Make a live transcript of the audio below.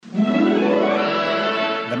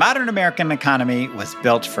modern American economy was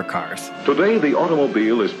built for cars. Today, the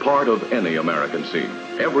automobile is part of any American scene.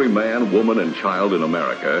 Every man, woman, and child in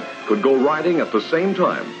America could go riding at the same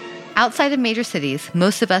time. Outside of major cities,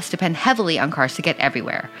 most of us depend heavily on cars to get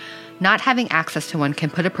everywhere. Not having access to one can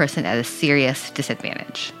put a person at a serious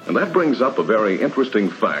disadvantage. And that brings up a very interesting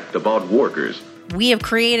fact about workers. We have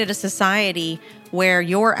created a society where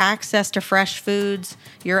your access to fresh foods,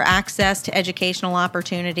 your access to educational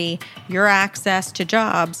opportunity, your access to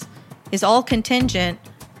jobs is all contingent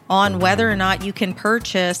on whether or not you can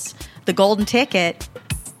purchase the golden ticket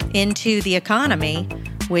into the economy,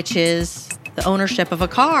 which is the ownership of a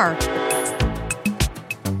car.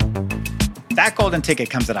 That golden ticket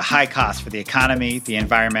comes at a high cost for the economy, the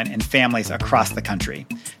environment, and families across the country.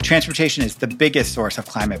 Transportation is the biggest source of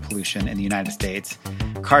climate pollution in the United States.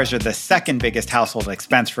 Cars are the second biggest household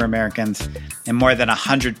expense for Americans, and more than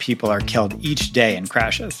 100 people are killed each day in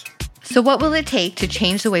crashes. So what will it take to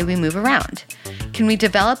change the way we move around? Can we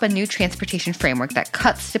develop a new transportation framework that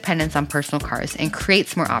cuts dependence on personal cars and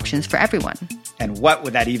creates more options for everyone? And what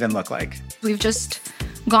would that even look like? We've just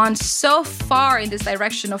gone so far in this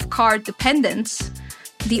direction of car dependence.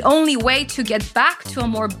 The only way to get back to a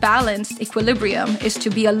more balanced equilibrium is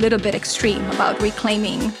to be a little bit extreme about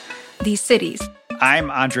reclaiming these cities.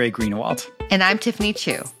 I'm Andre Greenewald. And I'm Tiffany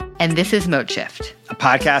Chu. And this is ModeShift, a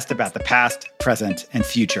podcast about the past, present, and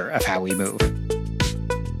future of how we move.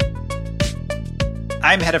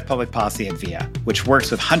 I'm head of public policy at VIA, which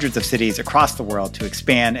works with hundreds of cities across the world to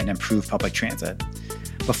expand and improve public transit.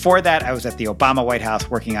 Before that, I was at the Obama White House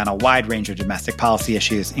working on a wide range of domestic policy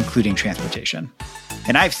issues, including transportation.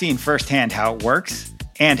 And I've seen firsthand how it works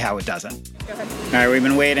and how it doesn't. All right, we've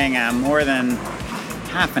been waiting more than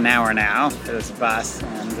half an hour now for this bus,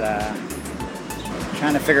 and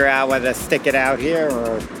trying to figure out whether to stick it out here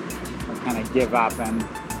or kind of give up and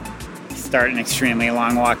start an extremely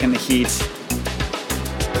long walk in the heat.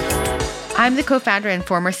 I'm the co-founder and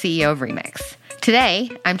former CEO of Remix. Today,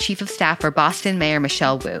 I'm Chief of Staff for Boston Mayor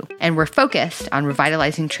Michelle Wu, and we're focused on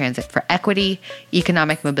revitalizing transit for equity,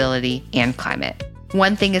 economic mobility, and climate.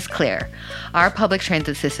 One thing is clear, our public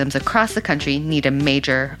transit systems across the country need a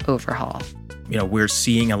major overhaul. You know, we're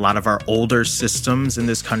seeing a lot of our older systems in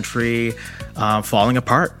this country falling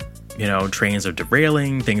apart. You know, trains are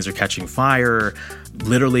derailing, things are catching fire,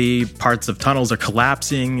 literally parts of tunnels are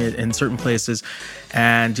collapsing in certain places.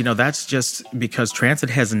 And, you know, that's just because transit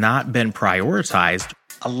has not been prioritized.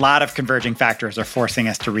 A lot of converging factors are forcing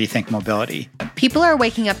us to rethink mobility. People are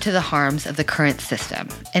waking up to the harms of the current system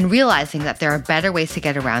and realizing that there are better ways to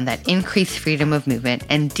get around that increase freedom of movement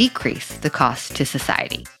and decrease the cost to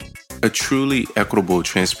society. A truly equitable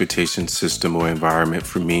transportation system or environment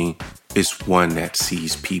for me is one that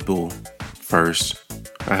sees people first.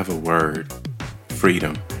 I have a word: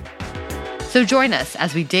 freedom. So join us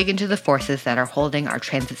as we dig into the forces that are holding our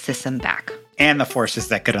transit system back. And the forces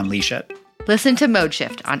that could unleash it. Listen to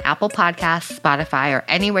ModeShift on Apple Podcasts, Spotify, or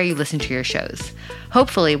anywhere you listen to your shows.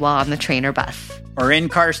 Hopefully while on the train or bus. Or in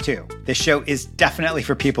cars too. This show is definitely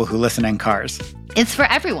for people who listen in cars. It's for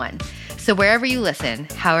everyone. So wherever you listen,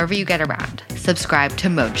 however you get around, subscribe to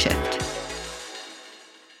ModeShift.